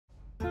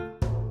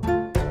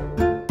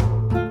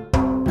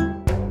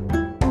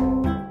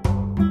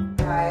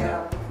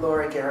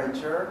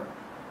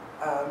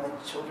I'm a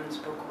children's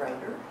book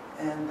writer,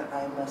 and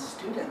I'm a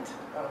student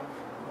of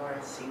Laurie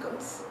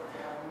Segal's.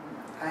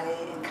 I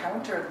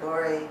encountered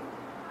Laurie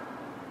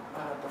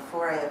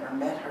before I ever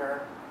met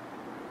her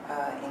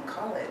in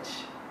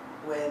college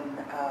when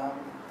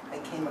I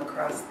came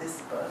across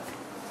this book,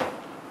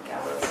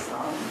 Gallows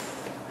Songs,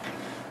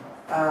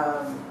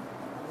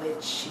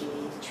 which she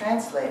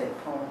translated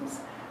poems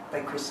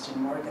by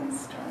Christian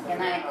Morgenstern.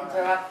 Can I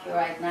interrupt you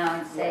right now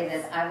and say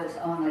Yes. that I was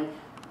only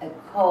a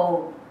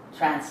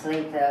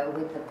co-translator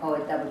with the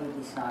poet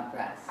W.D.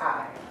 Snodgrass.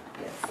 Ah,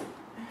 yes.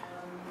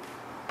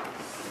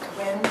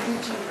 When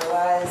did you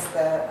realize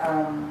that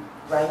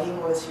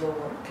writing was your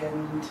work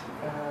and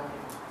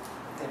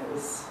that it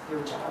was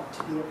your job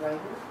to be a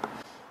writer?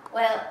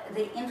 Well,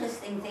 the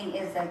interesting thing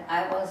is that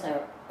I was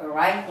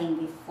writing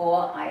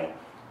before I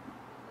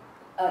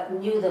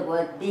knew the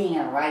word being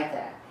a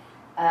writer.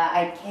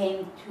 I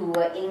came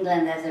to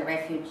England as a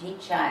refugee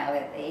child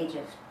at the age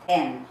of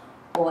 10,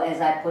 or as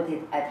I put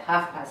it, at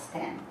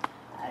 10:30.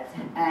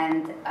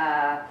 And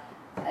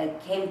I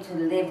came to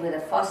live with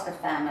a foster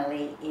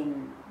family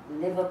in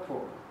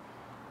Liverpool.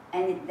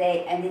 And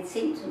it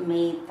seemed to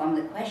me, from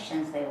the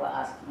questions they were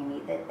asking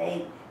me, that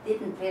they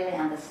didn't really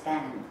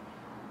understand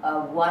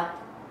what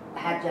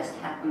had just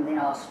happened in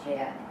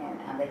Austria and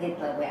under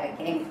Hitler, where I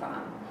came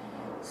from.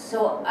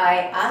 So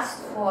I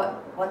asked for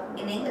what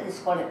in English is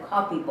called a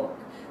copybook,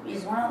 which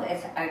is one of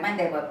the, I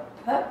remember they were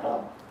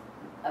purple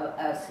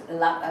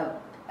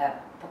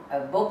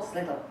books,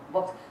 little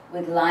books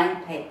with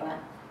lined paper,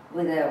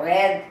 with a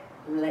red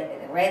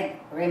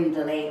rimmed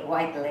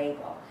white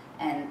label,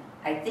 and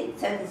I think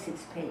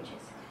 36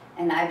 pages.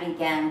 And I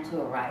began to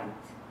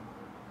write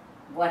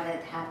what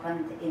had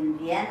happened in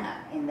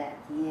Vienna in that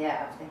year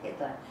after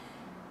Hitler.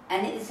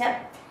 And it's a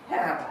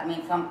terrible, I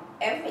mean, from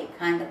every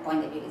kind of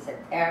point of view, it's a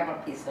terrible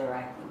piece of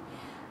writing.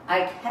 I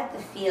had the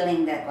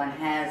feeling that one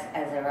has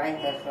as a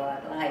writer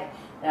throughout life,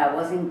 that I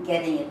wasn't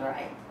getting it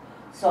right.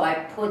 So I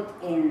put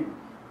in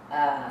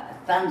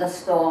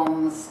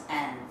thunderstorms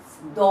and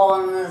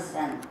dawns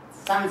and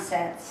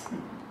sunsets.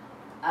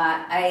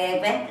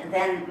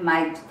 Then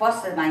my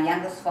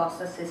youngest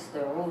foster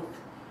sister,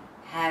 Ruth,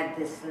 had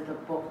this little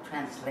book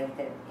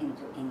translated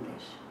into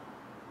English.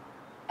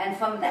 And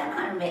from then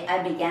on,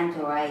 I began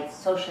to write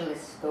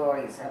socialist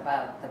stories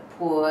about the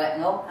poor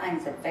and all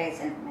kinds of very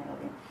sentimental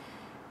things.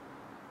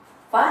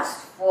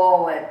 Fast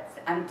forward,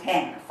 I'm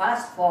 10,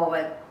 fast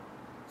forward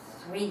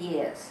 3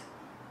 years.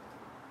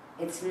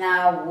 It's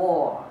now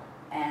war,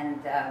 and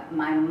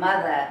my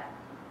mother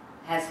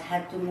has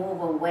had to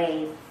move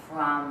away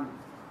from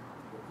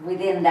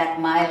within that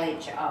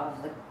mileage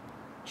of the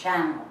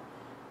channel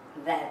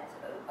that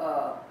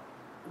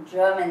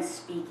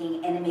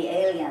German-speaking enemy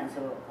aliens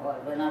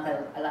were not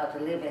allowed to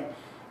live in.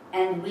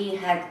 And we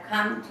had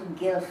come to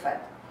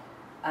Guildford,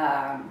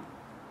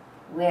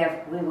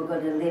 where we were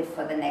going to live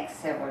for the next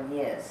several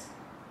years.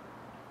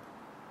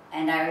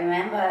 And I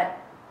remember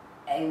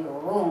a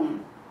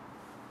room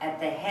at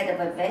the head of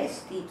a very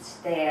steep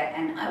stair,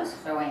 and I was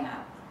throwing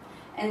up.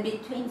 And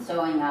between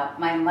throwing up,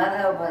 my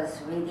mother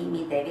was reading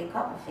me David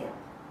Copperfield.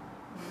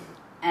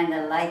 And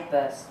the light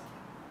burst.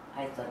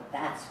 I thought,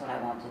 that's what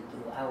I want to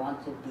do. I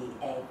want to be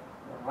a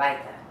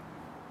writer.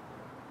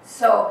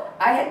 So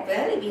I had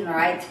barely been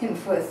writing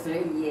for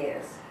 3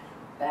 years,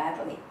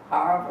 badly,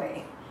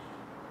 horribly,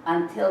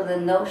 until the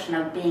notion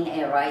of being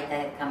a writer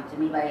had come to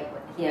me by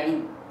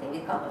hearing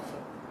David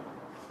Copperfield.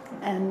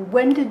 And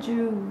when did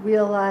you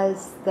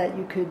realize that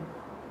you could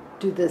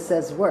do this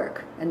as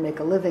work and make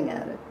a living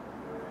at it?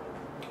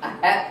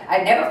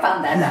 I never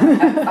found that out.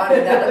 I found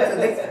it out to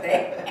this day.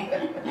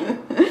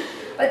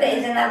 But there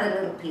is another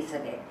little piece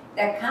of it.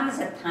 There comes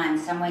a time,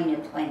 somewhere in your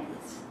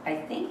 20s, I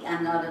think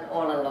I'm not at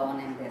all alone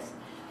in this,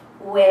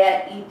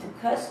 where it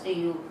occurs to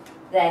you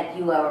that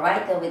you are a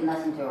writer with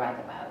nothing to write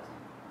about.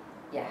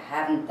 You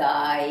haven't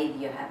died,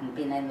 you haven't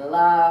been in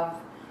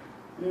love,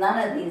 none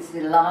of these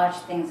large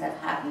things have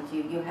happened to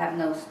you, you have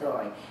no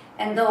story.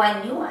 And though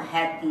I knew I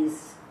had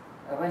these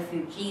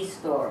refugee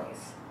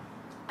stories,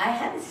 I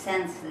had a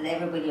sense that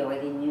everybody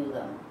already knew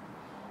them.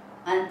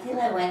 Until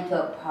I went to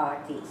a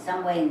party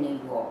somewhere in New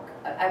York.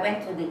 I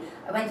went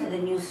to the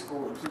new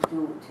school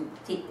to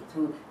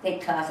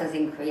take classes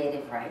in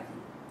creative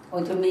writing,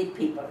 or to meet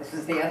people. This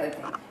is the other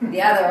thing.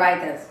 The other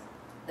writers,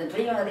 the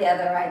dream of the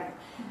other writers.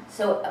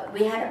 So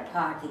we had a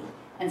party,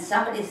 and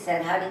somebody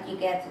said, "How did you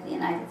get to the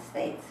United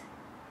States?"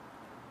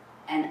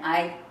 And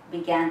I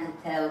began to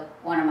tell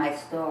one of my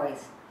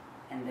stories,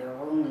 and the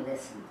room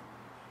listened.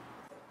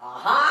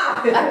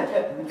 Aha!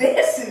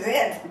 This is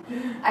it!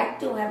 I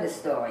do have a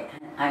story.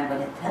 I'm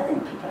going to tell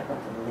him, people are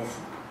going to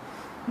listen.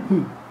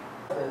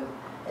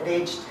 At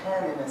age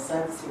 10, in a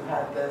sense, you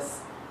had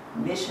this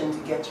mission to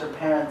get your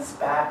parents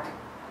back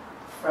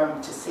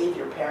to save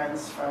your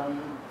parents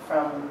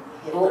from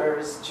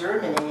Hitler's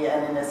Germany,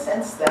 and in a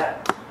sense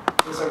that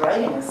was a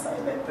writing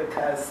assignment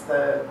because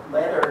the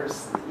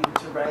letters, you had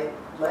to write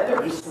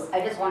letters.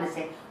 I just want to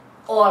say,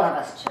 all of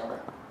us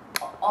children,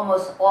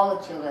 almost all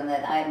the children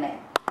that I met,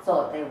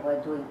 thought they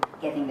were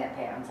getting their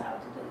parents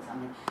out to doing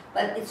something.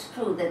 But it's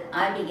true that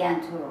I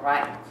began to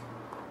write.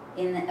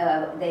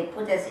 They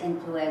put us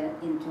into a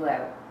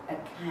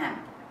camp.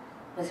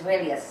 It was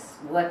really a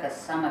workers'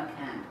 summer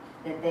camp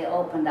that they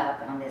opened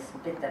up on this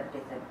bitter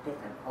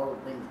cold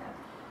winter.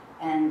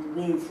 And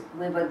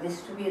we were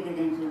distributed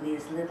into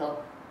these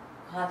little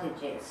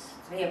cottages,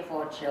 3 or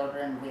 4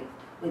 children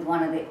with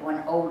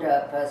one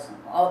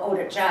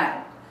older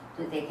child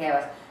to take care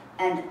of us.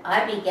 And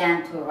I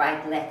began to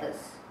write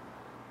letters.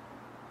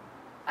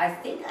 I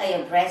think I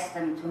addressed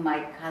them to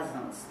my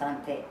cousins,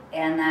 Tante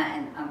Anna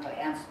and Uncle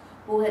Ernst,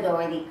 who had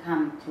already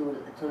come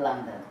to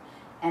London.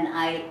 And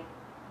I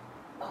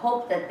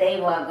hoped that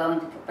they were going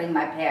to bring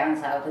my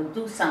parents out and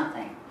do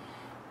something.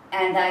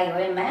 And I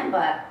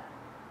remember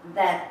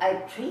that I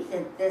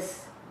treated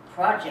this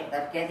project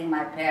of getting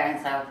my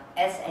parents out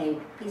as a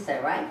piece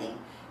of writing,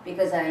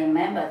 because I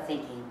remember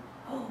thinking,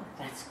 oh,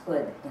 that's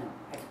good. You know,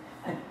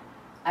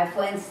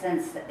 for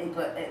instance,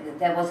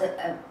 there was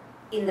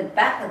in the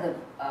back of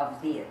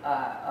the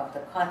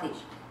cottage,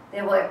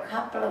 there were a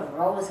couple of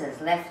roses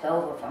left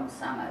over from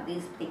summer.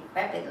 These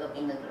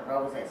decrepit-looking little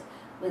roses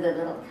with a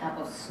little cap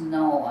of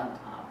snow on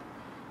top,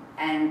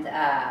 and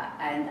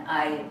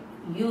I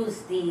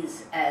used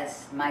these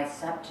as my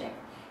subject.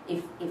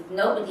 If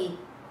nobody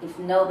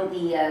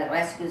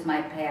rescues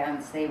my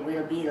parents, they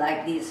will be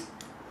like these.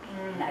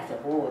 And I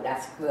thought, oh,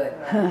 that's good.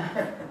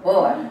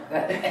 Oh, I'm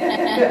good.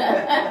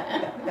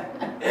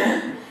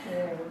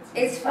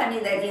 It's funny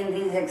that in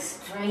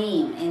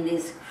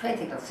these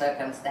critical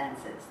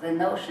circumstances, the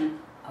notion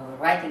of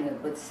writing a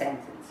good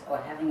sentence or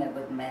having a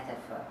good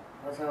metaphor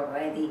was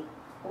already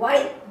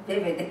quite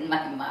vivid in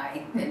my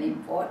mind and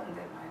important in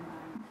my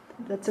mind.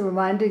 That's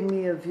reminding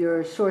me of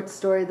your short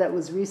story that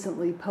was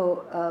recently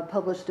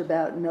published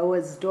about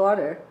Noah's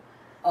daughter.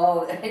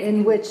 Oh,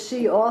 in which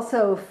she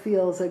also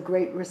feels a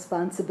great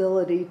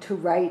responsibility to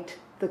write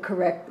the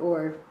correct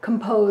or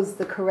compose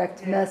the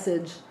correct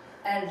message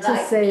and to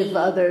like save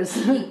others.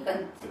 She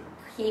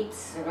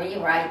keeps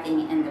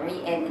rewriting and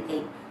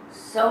re-editing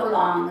so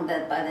long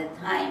that by the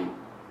time,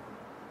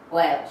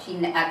 well,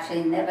 she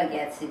actually never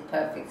gets it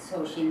perfect,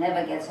 so she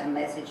never gets her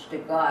message to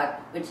God,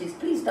 which is,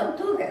 please don't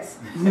do this.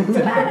 It's a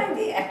bad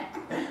idea.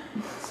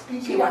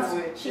 She wants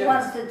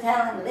to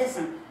tell him,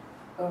 listen,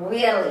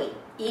 really,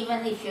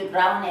 even if you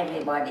drown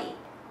everybody,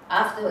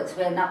 afterwards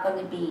we're not going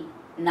to be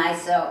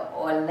nicer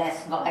or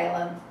less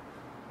violent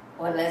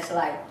or less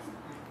like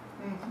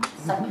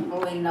some people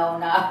we know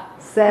now.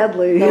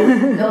 Sadly.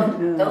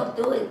 Don't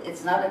do it.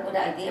 It's not a good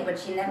idea, but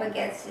she never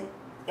gets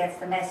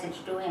the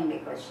message to him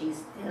because she's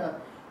still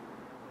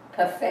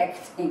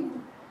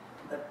perfecting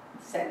the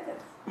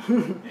sentence.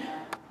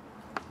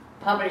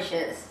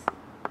 Publishers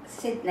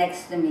sit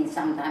next to me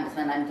sometimes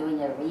when I'm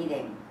doing a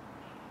reading.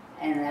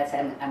 And as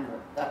I've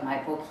got my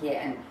book here,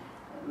 and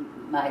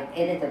my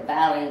editor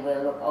Valerie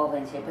will look over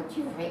and say, but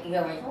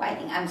you're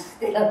writing. I'm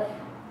still,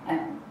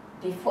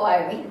 before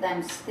I read it,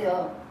 I'm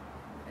still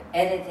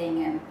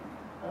editing and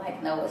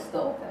like Noah's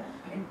daughter.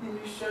 You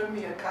showed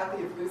me a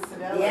copy of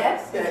Lucinella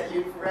that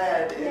you've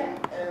read,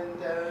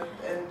 and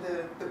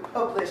the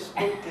published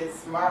book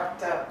is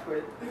marked up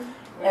with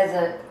there's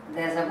a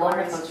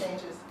wonderful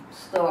changes.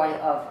 Story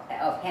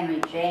of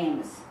Henry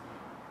James,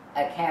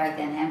 a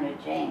character in Henry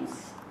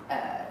James.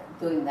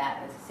 Doing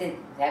that,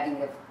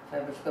 having a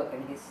published book,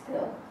 and he's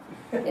still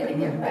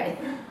getting it right.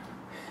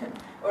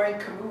 Or in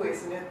Camus,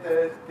 isn't it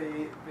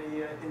in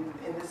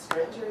The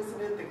Stranger,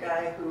 isn't it the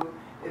guy who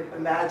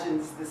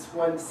imagines this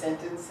one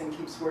sentence and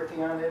keeps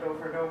working on it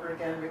over and over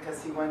again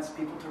because he wants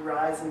people to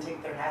rise and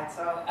take their hats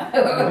off? I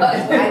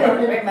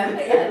don't remember.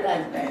 Yeah,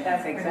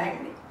 that's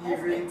exactly. He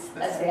reads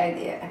that's the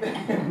idea.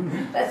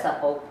 That's the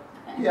hope.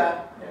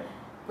 Yeah.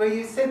 Well,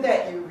 you said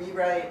that you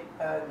rewrite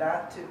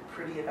not to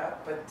pretty it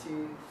up, but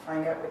to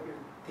find out what you're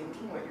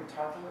thinking, what you're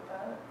talking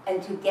about.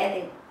 And to get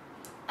it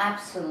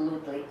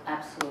absolutely.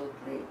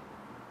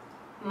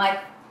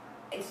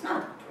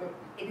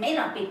 It may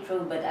not be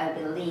true, but I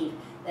believe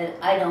that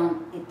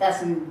it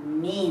doesn't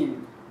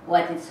mean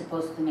what it's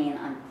supposed to mean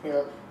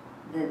until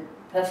the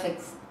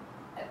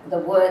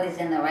word is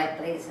in the right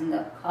place and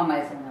the comma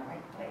is in the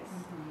right place.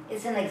 Mm-hmm.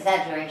 It's an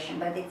exaggeration,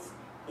 but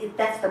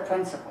that's the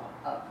principle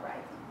of writing.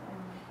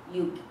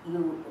 You're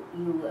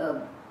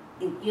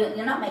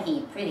not making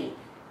it pretty,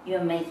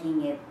 you're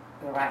making it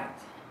right.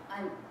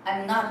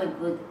 I'm not a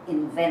good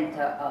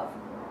inventor of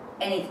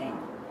anything,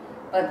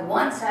 but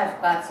once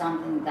I've got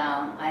something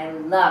down, I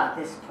love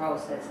this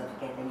process of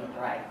getting it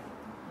right.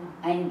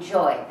 I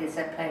enjoy it, it's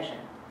a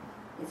pleasure.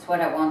 It's what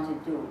I want to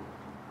do.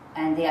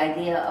 And the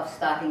idea of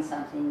starting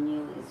something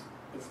new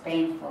is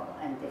painful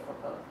and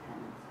difficult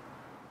and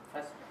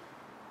frustrating.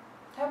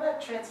 How about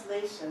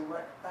translation?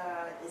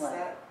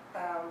 That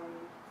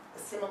a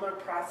similar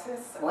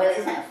process? Well,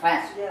 isn't it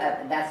fast?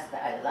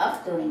 I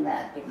love doing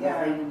that because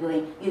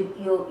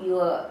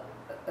you're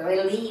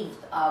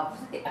relieved of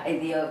the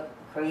idea of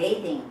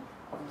creating,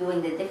 of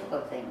doing the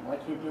difficult thing.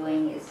 What you're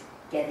doing is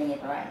getting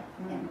it right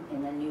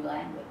in a new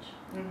language.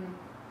 Mm-hmm.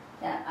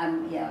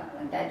 I'm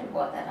glad you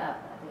brought that up.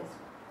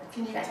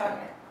 Can you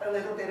Exactly. talk a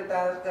little bit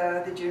about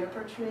the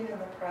juniper tree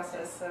and the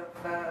process of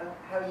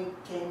how you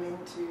came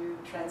into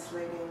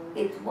translating?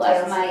 It was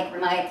Tales my, of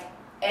Grimm? my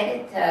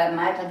editor,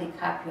 Michael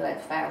DiCaprio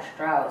at Farrar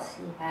Strauss.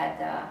 He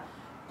had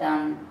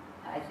done,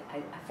 I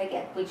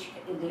forget which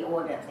the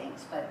order of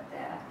things, but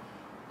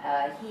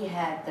he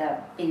had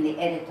been the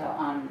editor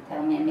on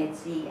Tell Me a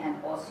Mitzi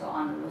and also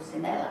on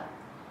Lucinella.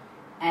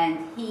 And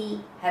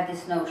he had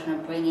this notion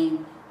of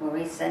bringing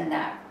Maurice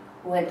Sendak,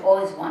 who had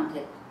always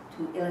wanted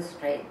to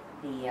illustrate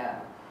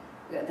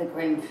the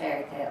Grimm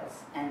fairy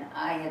tales, and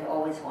I had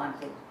always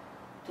wanted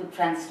to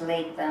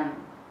translate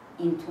them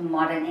into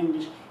modern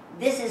English.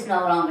 This is no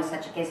longer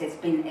such a case. It's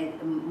been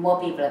more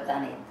people have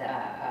done it.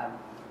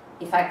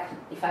 If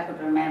I could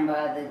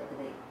remember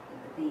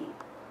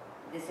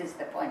this is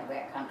the point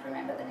where I can't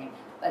remember the name,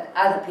 but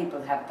other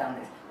people have done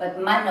this.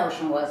 But my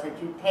notion was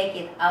that you take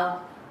it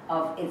out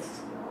of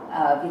its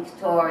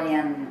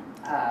Victorian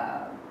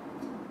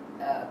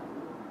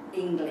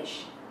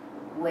English,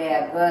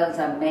 where girls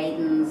are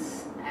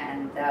maidens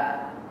and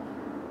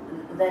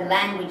the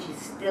language is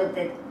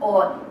stilted,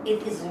 or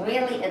it is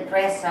really a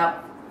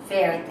dress-up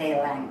fairy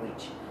tale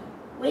language,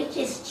 which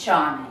is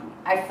charming.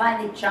 I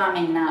find it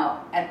charming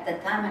now. At the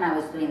time when I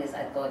was doing this,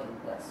 I thought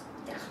it was,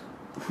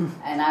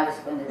 and I was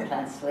going to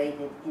translate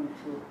it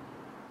into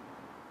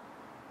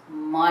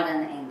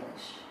modern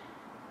English.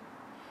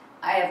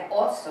 I have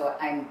also,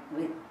 I'm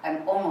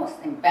almost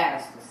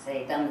embarrassed to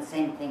say, done the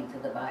same thing to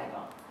the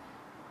Bible.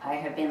 I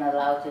have been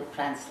allowed to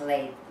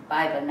translate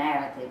Bible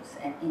narratives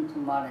and into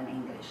modern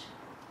English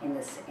in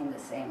the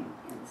same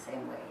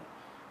way.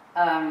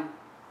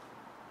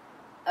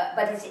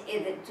 But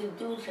to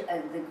do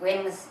the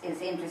Grimms is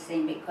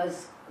interesting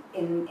because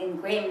in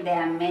Grimm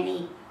there are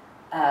many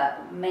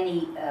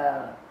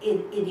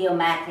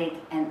idiomatic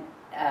and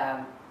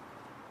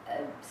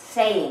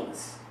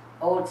sayings,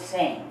 old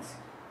sayings,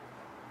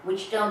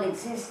 which don't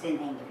exist in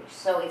English.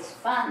 So it's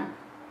fun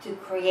to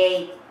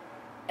create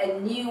a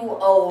new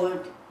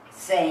old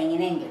saying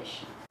in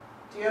English.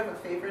 Do you have a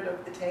favorite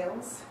of the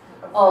tales?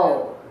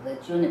 Oh, the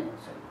juniper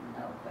tree,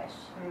 no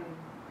question. Mm.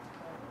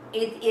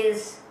 It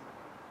is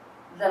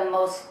the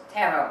most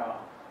terrible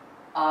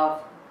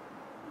of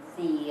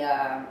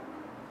the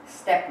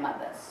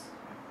stepmothers.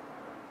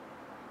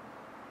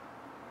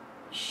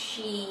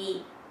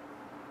 She,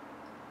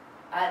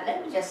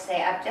 let me just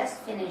say, I've just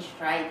finished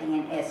writing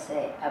an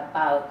essay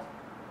about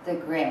the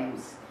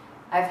Grimms.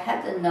 I've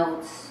had the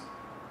notes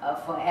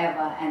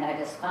forever, and I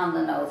just found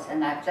the notes,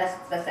 and I've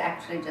just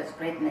actually just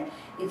written it.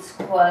 It's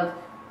called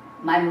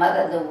My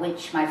Mother the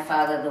Witch, My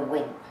Father the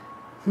Wimp.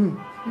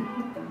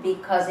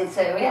 Because it's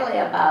really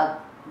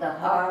about the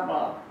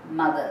horrible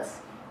mothers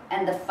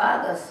and the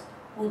fathers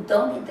who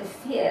don't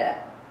interfere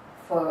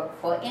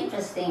for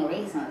interesting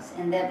reasons,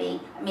 and they're being,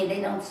 I mean, they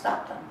don't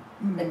stop them.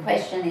 Mm-hmm. The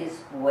question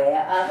is,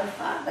 where are the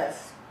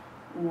fathers?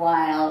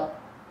 While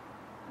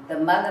the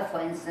mother,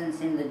 for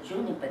instance, in the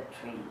juniper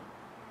tree,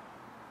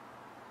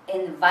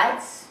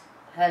 invites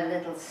her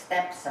little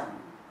stepson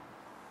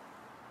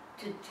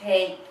to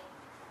take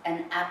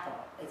an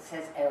apple. It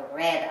says a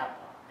red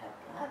apple,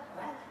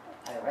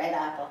 a red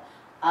apple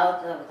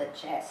out of the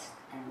chest.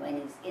 And when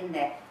he's in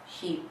there,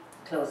 she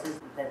closes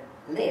the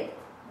lid.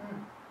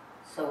 Mm.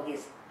 So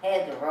his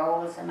head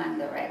rolls among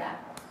the red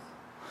apples.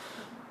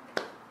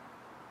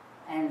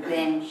 And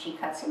then she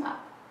cuts him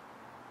up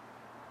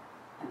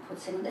and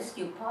puts him in the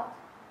stew pot.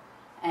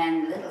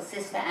 And little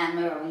sister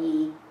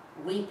Anne-Marie,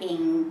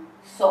 weeping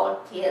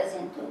salt tears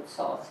into its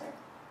saucer.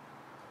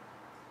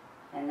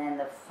 And then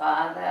the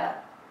father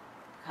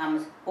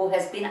comes, who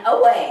has been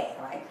away,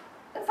 right?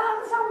 The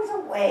father's always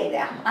away,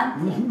 they're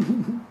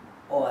hunting,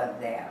 or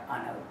they're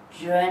on a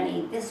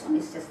journey. This one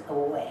is just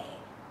away.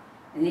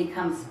 And he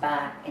comes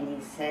back and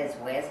he says,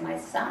 where's my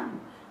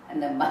son?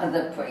 And the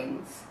mother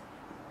brings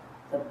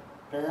the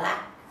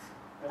black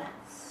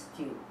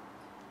stew.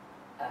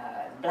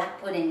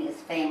 Black pudding is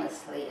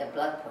famously a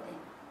blood pudding.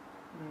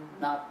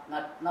 Not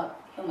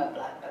human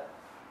blood, but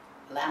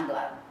lamb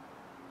blood.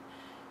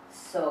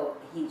 So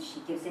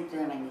she gives it to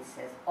him and he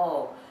says,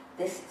 oh,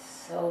 this is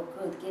so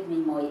good, give me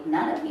more.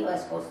 None of you are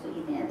supposed to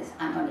eat any of this.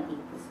 I'm going to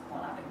eat this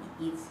all up. And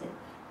he eats it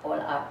all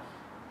up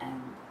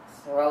and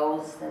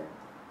throws the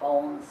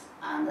bones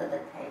under the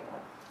table.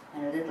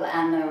 And little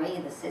Anne-Marie,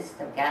 the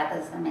sister,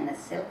 gathers them in a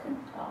silken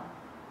cloth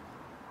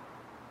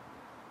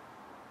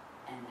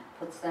and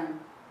puts them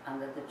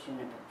under the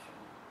juniper tree.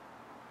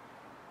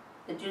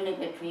 The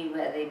juniper tree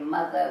where the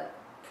mother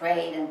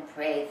prayed and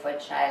prayed for a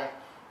child,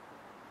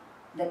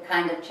 the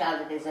kind of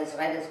child that is as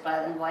red as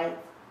blood and white,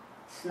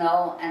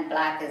 snow and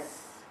black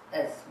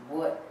as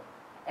wood,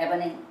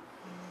 ebony,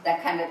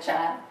 that kind of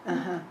child.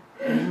 Uh-huh.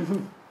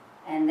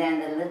 And then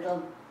the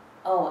little,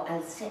 I'll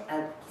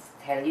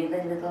tell you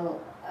the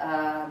little,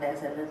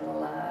 there's a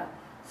little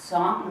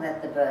song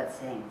that the bird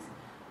sings.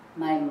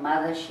 My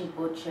mother, she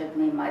butchered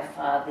me, my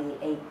father, he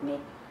ate me.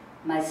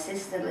 My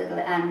sister, little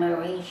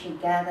Anne-Marie, she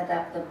gathered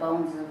up the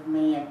bones of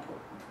me and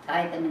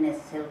tied them in a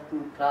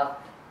silken cloth.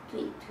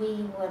 Tweet,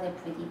 tweet, what a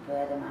pretty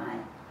bird am I.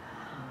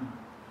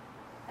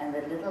 And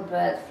the little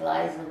bird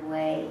flies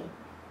away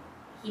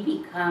he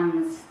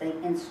becomes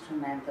the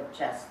instrument of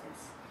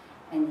justice,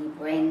 and he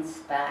brings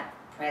back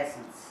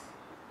presents.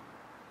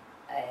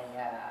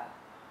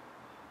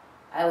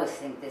 I always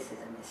think this is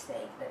a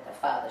mistake, that the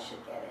father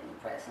should get any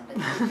present, but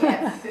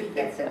he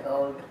gets a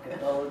gold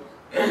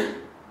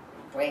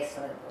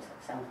bracelet or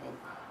something.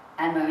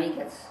 Anne-Marie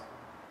gets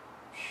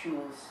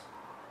shoes,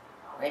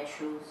 red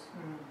shoes,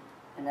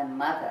 and the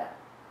mother.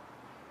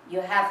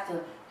 You have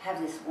to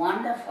have this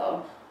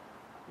wonderful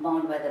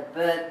moment where the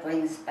bird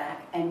brings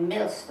back a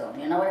millstone.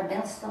 You know what a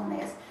millstone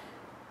is?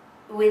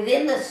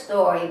 Within the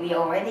story, we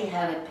already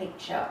have a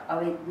picture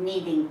of it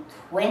needing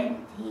 20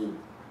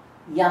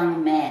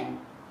 young men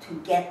to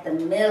get the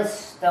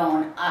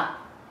millstone up.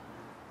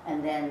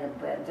 And then the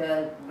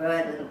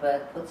little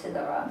bird puts it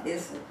around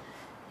his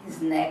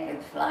neck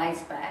and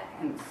flies back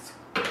and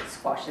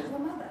squashes the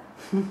mother.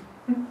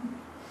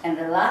 And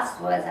the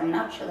last words, I'm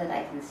not sure that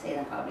I can say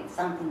them, probably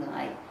something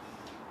like,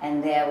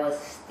 and there was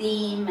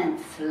steam and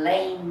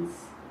flames,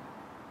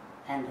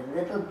 and the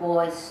little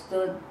boy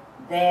stood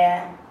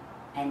there,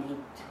 and he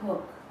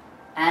took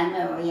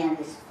Anne-Marie and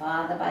his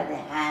father by the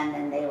hand,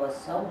 and they were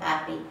so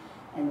happy,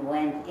 and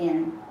went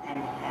in and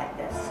had